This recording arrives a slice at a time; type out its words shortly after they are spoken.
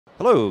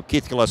Hello,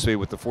 Keith Gillespie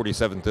with the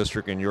 47th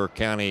District in York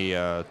County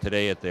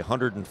today at the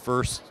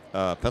 101st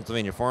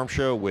Pennsylvania Farm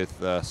Show with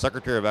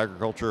Secretary of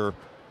Agriculture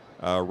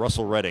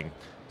Russell Redding.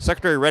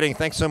 Secretary Redding,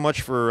 thanks so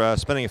much for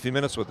spending a few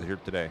minutes with us here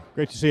today.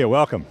 Great to see you.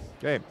 Welcome.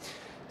 Okay.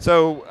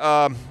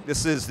 So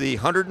this is the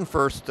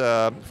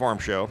 101st Farm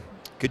Show.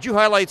 Could you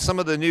highlight some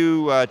of the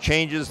new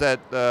changes that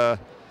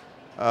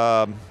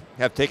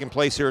have taken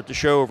place here at the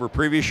show over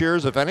previous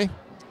years, if any?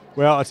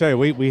 Well, I'll tell you,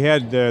 we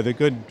had the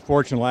good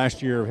fortune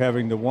last year of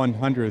having the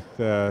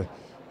 100th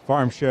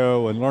farm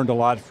show and learned a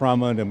lot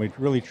from it, and we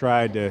really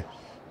tried to,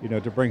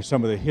 to bring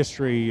some of the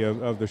history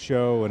of the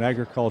show and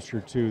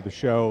agriculture to the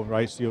show,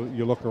 right? So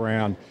you look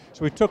around.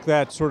 So we took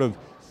that sort of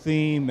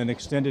theme and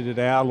extended it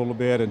out a little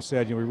bit and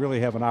said, we really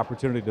have an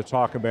opportunity to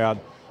talk about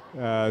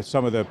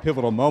some of the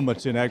pivotal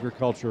moments in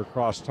agriculture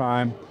across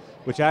time,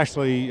 which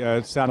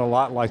actually sound a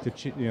lot like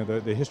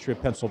the history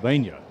of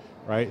Pennsylvania,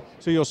 right?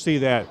 So you'll see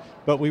that.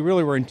 But we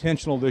really were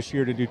intentional this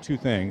year to do two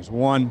things.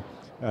 One,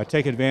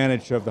 take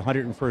advantage of the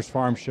 101st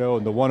Farm Show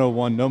and the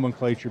 101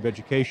 nomenclature of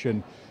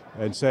education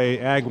and say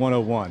Ag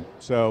 101.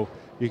 So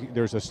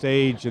there's a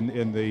stage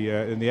in the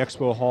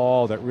expo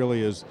hall that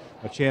really is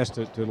a chance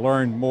to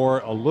learn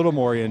a little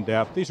more in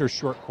depth. These are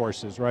short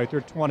courses, right?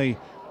 They're 20,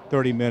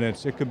 30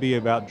 minutes. It could be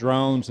about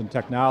drones and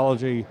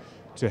technology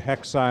to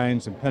hex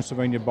signs and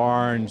Pennsylvania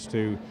barns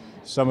to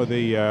some of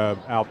the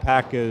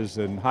alpacas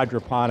and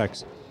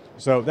hydroponics.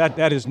 So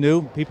that is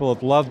new. People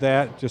have loved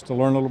that, just to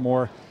learn a little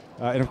more.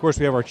 And of course,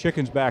 we have our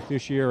chickens back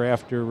this year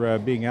after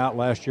being out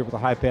last year with the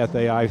high-path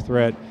AI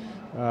threat,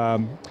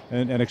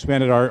 and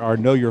expanded our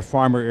Know Your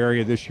Farmer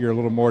area this year a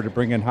little more to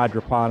bring in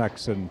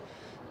hydroponics and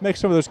make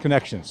some of those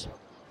connections.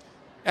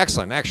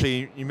 Excellent.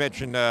 Actually, you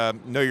mentioned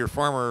Know Your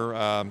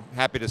Farmer.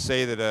 Happy to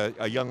say that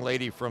a young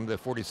lady from the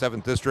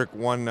 47th District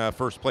won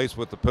first place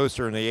with the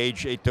poster in the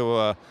age 8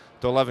 to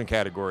 11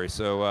 category.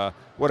 So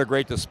what a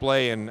great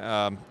display. And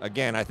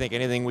again, I think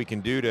anything we can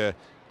do to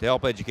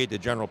help educate the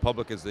general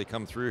public as they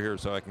come through here.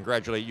 So I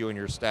congratulate you and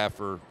your staff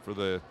for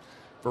the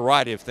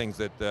variety of things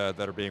that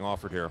are being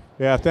offered here.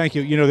 Yeah, thank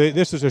you.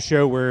 This is a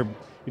show where,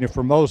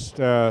 for most,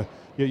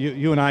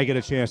 you and I get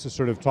a chance to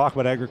sort of talk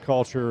about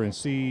agriculture and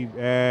see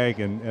ag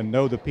and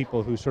know the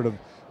people who sort of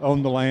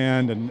own the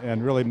land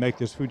and really make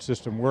this food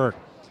system work.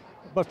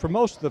 But for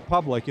most of the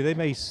public, they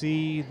may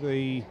see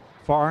the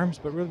farms,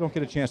 but really don't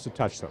get a chance to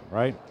touch them,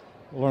 right?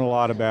 We'll learn a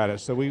lot about it.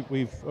 So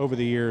we've, over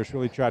the years,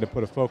 really tried to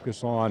put a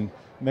focus on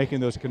making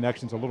those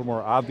connections a little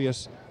more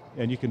obvious,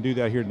 and you can do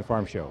that here in the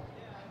Farm Show.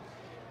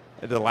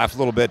 To laugh a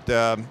little bit,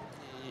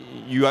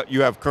 you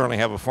currently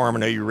have a farm. I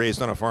know you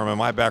raised on a farm, and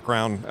my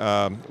background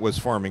was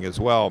farming as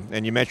well.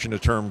 And you mentioned the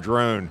term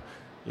drone.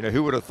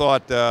 Who would have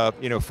thought,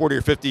 40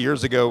 or 50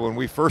 years ago when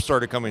we first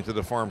started coming to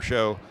the farm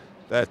show,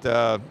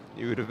 that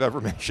you would have ever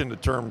mentioned the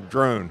term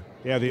drone?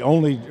 Yeah, the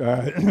only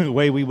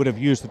way we would have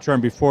used the term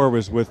before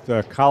was with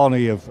a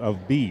colony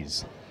of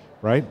bees,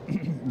 right?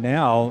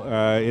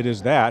 Now it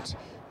is that,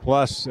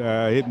 plus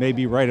it may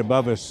be right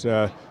above us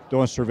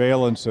doing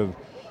surveillance of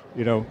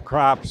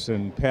crops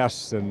and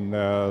pests and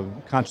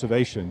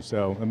conservation.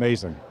 So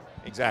amazing.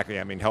 Exactly.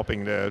 I mean,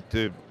 helping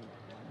to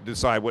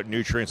decide what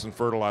nutrients and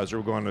fertilizer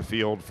will go in the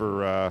field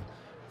for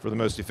the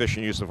most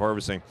efficient use of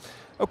harvesting.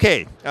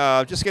 Okay,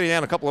 just getting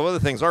down a couple of other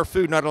things. Our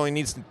food not only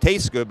needs to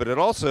taste good, but it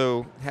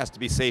also has to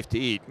be safe to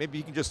eat. Maybe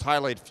you can just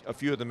highlight a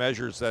few of the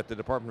measures that the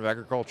Department of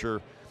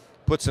Agriculture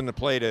puts into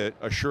play to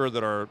assure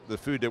that the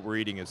food that we're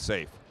eating is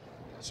safe.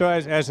 So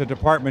as a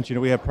department,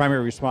 we have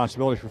primary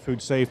responsibility for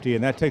food safety,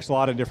 and that takes a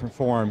lot of different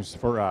forms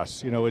for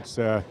us.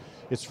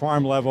 It's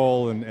farm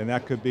level, and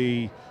that could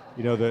be,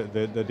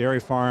 the dairy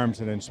farms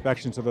and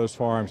inspections of those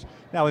farms.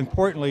 Now,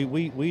 importantly,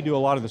 we do a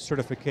lot of the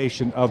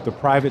certification of the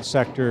private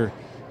sector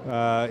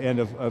and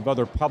of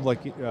other public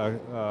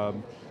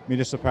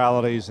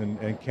municipalities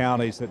and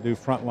counties that do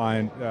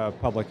frontline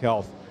public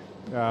health.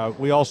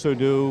 We also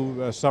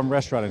do some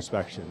restaurant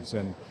inspections,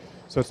 and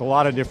so it's a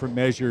lot of different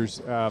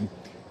measures.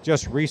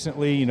 Just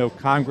recently,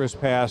 Congress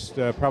passed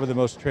probably the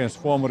most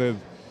transformative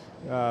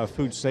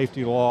food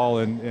safety law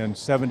in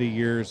 70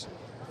 years,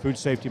 Food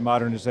Safety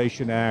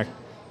Modernization Act.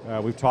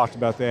 We've talked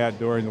about that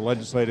during the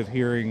legislative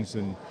hearings,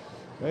 and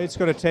it's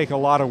going to take a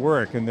lot of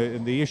work.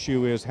 And the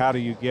issue is, how do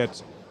you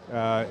get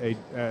a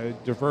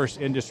diverse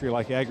industry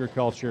like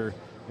agriculture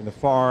and the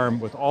farm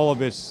with all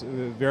of its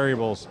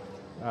variables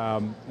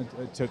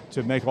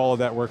to make all of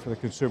that work for the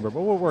consumer?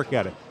 But we'll work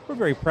at it. We're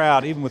very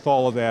proud, even with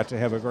all of that, to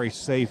have a very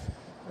safe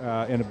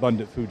and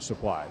abundant food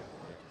supply.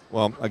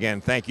 Well,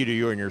 again, thank you to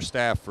you and your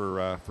staff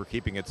for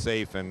keeping it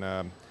safe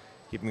and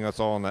keeping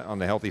us all on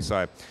the healthy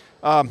side.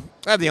 I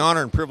have the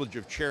honor and privilege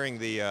of chairing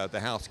the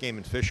House Game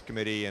and Fish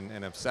Committee,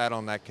 and have sat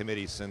on that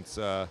committee since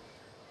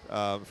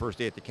first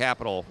day at the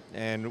Capitol.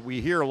 And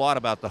we hear a lot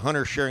about the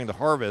hunters sharing the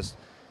harvest,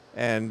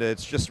 and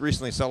it's just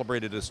recently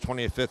celebrated its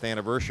 25th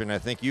anniversary, and I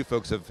think you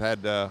folks have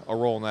had a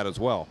role in that as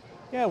well.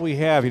 Yeah, we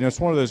have. It's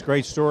one of those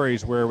great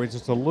stories where with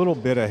just a little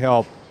bit of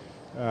help,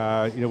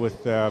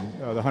 with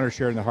the Hunter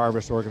Sharing the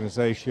Harvest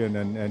organization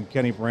and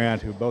Kenny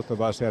Brandt, who both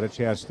of us had a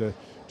chance to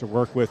to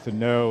work with and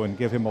know, and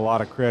give him a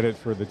lot of credit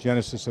for the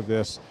genesis of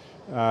this.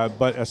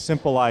 But a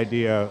simple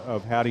idea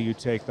of how do you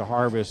take the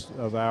harvest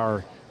of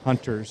our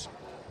hunters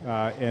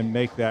and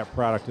make that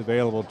product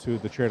available to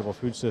the charitable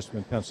food system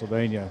in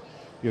Pennsylvania.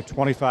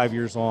 25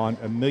 years on,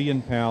 1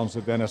 million pounds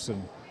of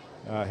venison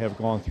have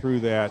gone through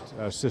that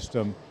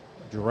system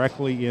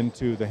directly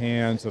into the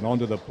hands and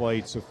onto the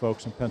plates of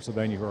folks in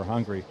Pennsylvania who are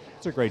hungry.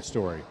 It's a great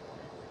story.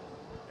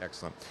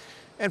 Excellent.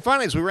 And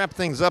finally, as we wrap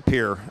things up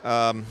here,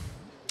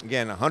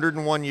 again,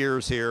 101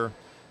 years here,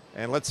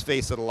 and let's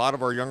face it, a lot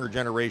of our younger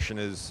generation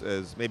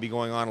is maybe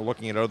going on and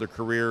looking at other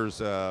careers,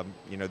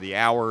 the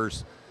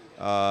hours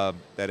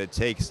that it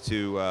takes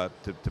to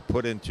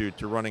put into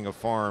running a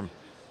farm.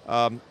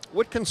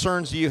 What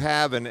concerns do you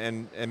have,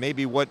 and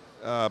maybe what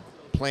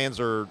plans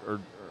are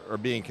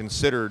being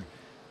considered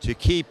to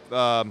keep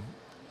our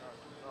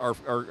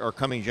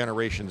coming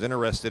generations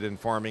interested in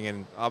farming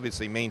and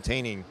obviously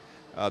maintaining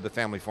the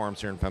family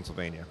farms here in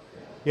Pennsylvania?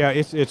 Yeah,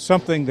 it's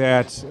something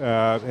that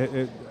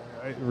it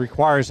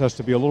requires us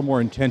to be a little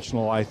more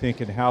intentional, I think,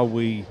 in how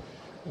we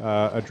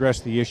address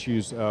the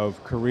issues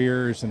of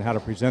careers and how to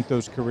present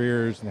those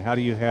careers, and how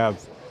do you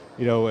have,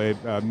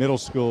 a middle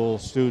school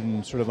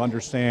student sort of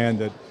understand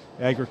that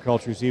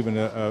agriculture is even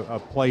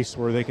a place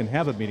where they can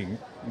have a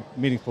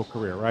meaningful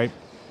career, right?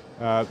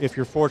 If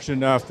you're fortunate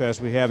enough, as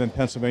we have in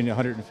Pennsylvania,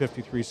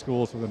 153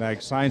 schools with an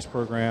ag science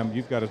program,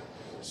 you've got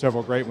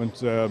several great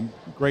ones,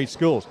 great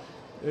schools.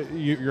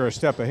 You're a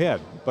step ahead,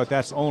 but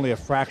that's only a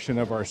fraction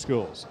of our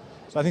schools.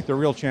 So I think the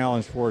real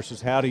challenge for us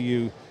is how do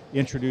you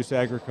introduce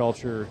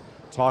agriculture,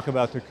 talk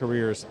about their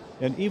careers,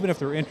 and even if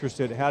they're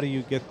interested, how do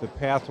you get the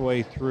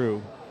pathway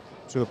through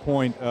to the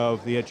point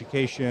of the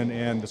education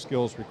and the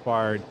skills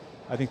required?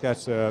 I think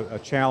that's a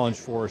challenge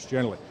for us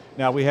generally.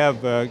 Now, we have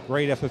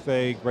great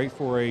FFA, great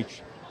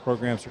 4-H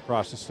programs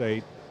across the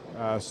state,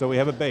 so we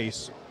have a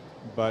base,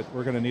 but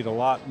we're going to need a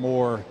lot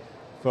more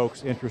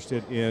folks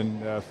interested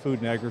in food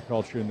and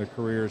agriculture and the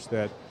careers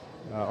that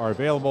are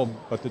available,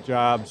 but the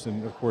jobs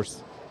and, of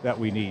course, that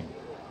we need.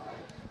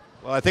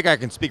 Well, I think I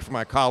can speak for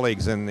my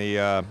colleagues in the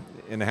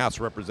House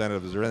of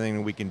Representatives. Is there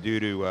anything we can do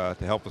to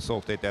help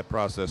facilitate that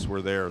process?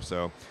 We're there.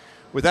 So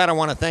with that, I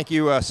want to thank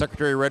you,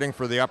 Secretary Redding,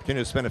 for the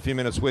opportunity to spend a few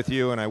minutes with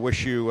you, and I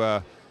wish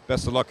you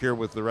best of luck here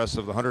with the rest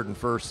of the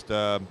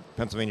 101st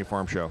Pennsylvania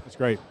Farm Show. That's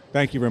great.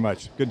 Thank you very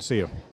much. Good to see you.